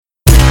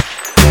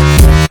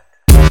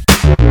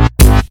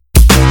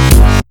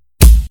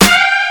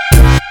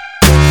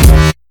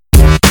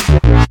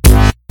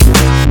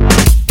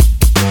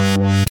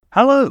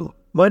Hello,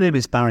 my name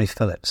is Barry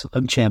Phillips.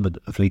 I'm Chairman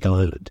of Legal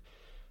Ireland.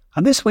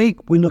 And this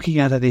week we're looking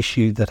at an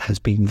issue that has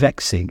been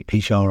vexing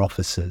HR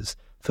officers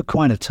for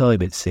quite a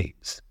time, it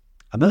seems.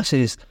 And that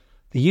is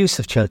the use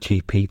of Chat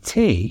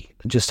GPT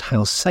and just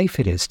how safe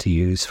it is to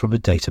use from a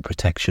data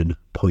protection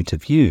point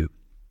of view.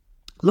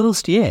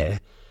 Last year,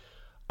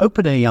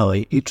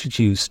 OpenAI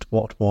introduced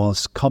what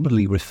was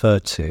commonly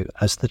referred to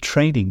as the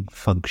training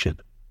function.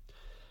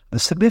 The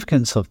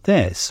significance of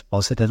this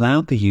was it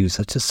allowed the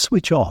user to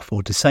switch off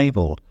or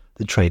disable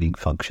the training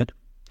function.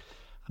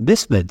 And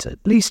this meant, at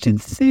least in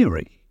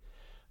theory,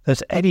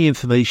 that any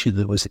information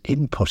that was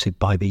inputted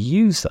by the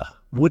user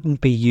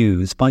wouldn't be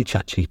used by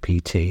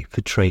ChatGPT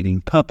for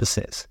training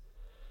purposes.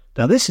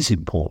 Now, this is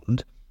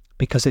important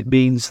because it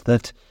means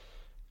that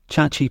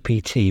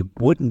ChatGPT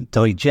wouldn't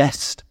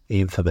digest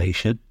the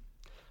information,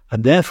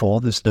 and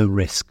therefore there's no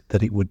risk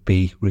that it would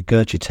be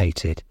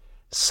regurgitated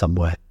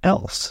somewhere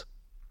else.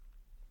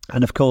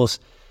 And of course,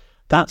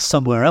 that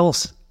somewhere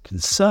else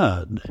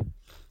concern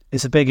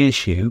is a big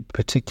issue,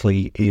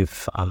 particularly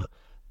if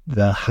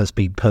there has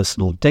been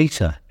personal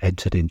data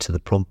entered into the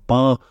prompt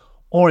bar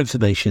or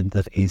information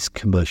that is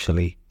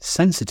commercially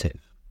sensitive.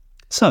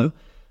 So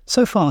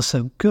far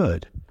so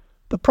good.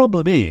 The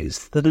problem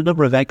is that a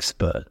number of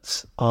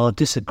experts are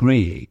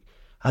disagreeing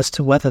as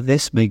to whether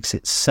this makes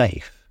it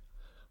safe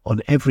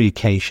on every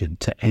occasion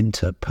to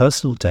enter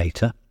personal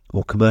data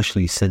or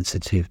commercially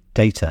sensitive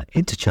data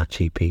into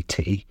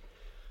ChatGPT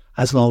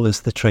as long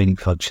as the training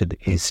function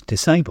is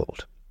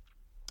disabled.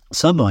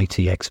 Some IT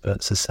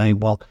experts are saying,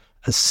 well,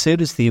 as soon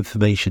as the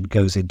information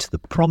goes into the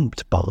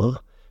prompt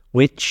bar,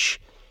 which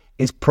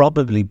is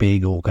probably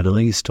being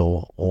organised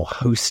or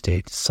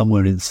hosted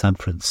somewhere in San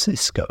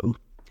Francisco,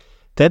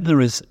 then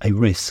there is a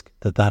risk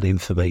that that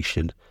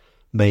information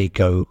may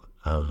go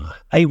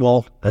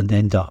AWOL and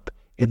end up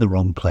in the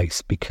wrong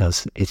place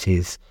because it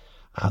is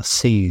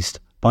seized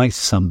by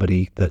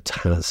somebody that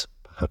has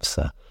perhaps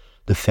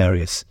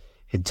nefarious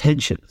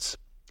intentions.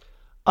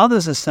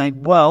 Others are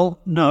saying, well,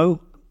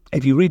 no,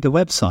 if you read the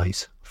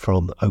website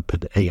from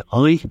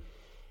OpenAI,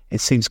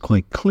 it seems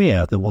quite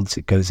clear that once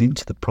it goes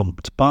into the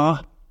prompt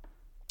bar,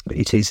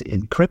 it is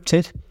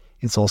encrypted.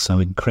 It's also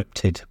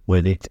encrypted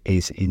when it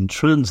is in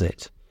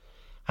transit.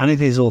 And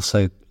it is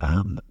also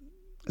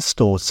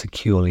stored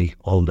securely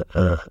on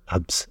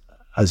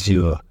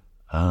Azure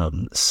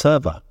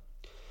server.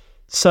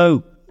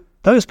 So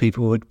those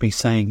people would be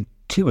saying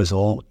to us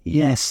all,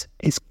 yes,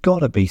 it's got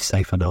to be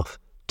safe enough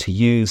to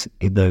use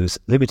in those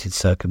limited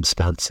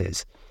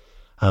circumstances,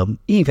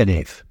 even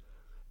if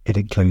it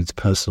includes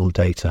personal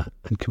data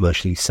and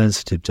commercially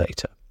sensitive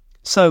data.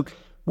 So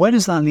where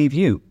does that leave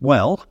you?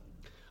 Well,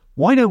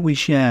 why don't we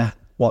share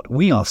what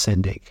we are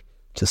sending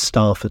to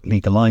staff at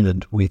Legal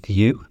Ireland with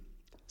you,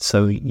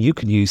 so you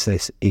can use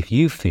this if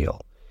you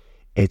feel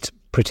it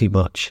pretty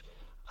much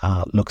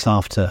looks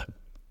after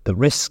the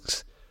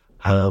risks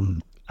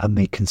and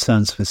the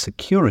concerns for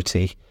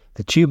security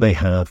that you may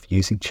have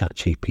using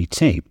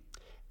ChatGPT.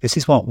 This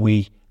is what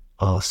we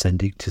are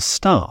sending to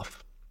staff.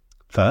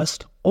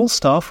 First, all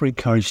staff are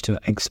encouraged to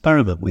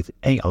experiment with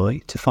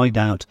AI to find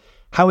out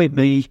how it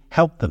may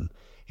help them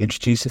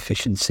introduce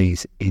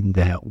efficiencies in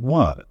their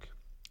work.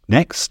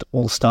 Next,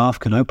 all staff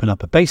can open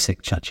up a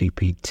basic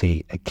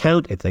ChatGPT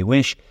account if they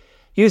wish,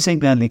 using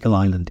their Legal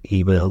Ireland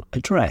email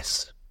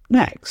address.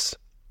 Next,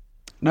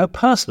 no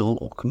personal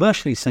or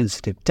commercially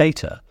sensitive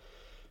data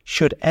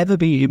should ever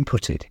be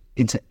inputted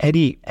into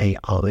any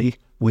AI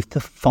with the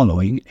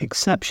following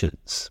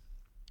exceptions.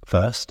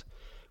 First,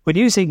 when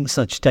using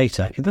such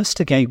data,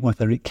 investigate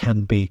whether it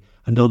can be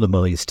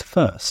anonymized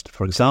first.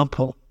 For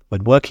example,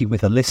 when working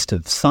with a list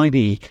of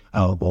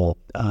sign-up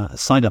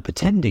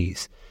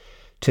attendees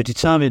to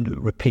determine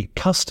repeat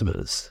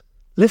customers,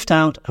 lift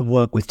out and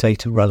work with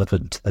data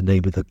relevant to the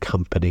name of the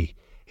company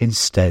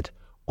instead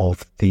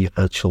of the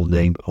actual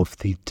name of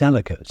the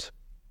delegate.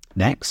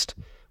 Next,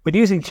 when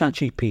using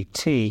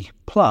ChatGPT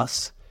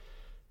Plus,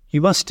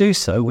 you must do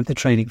so with the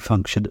training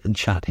function and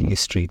chat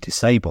history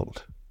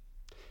disabled.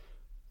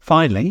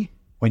 Finally,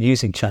 when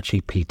using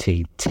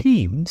ChatGPT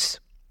Teams,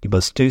 you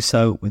must do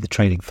so with the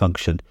training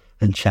function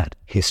and chat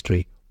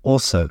history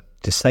also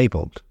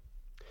disabled.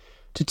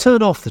 To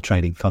turn off the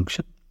training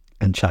function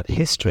and chat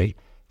history,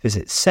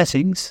 visit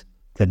Settings,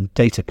 then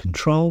Data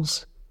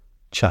Controls,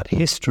 Chat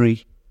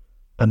History,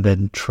 and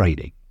then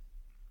Training.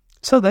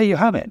 So there you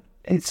have it.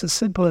 It's as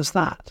simple as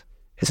that,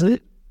 isn't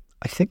it?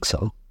 I think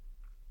so.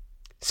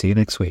 See you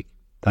next week.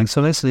 Thanks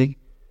for listening.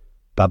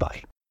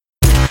 Bye-bye.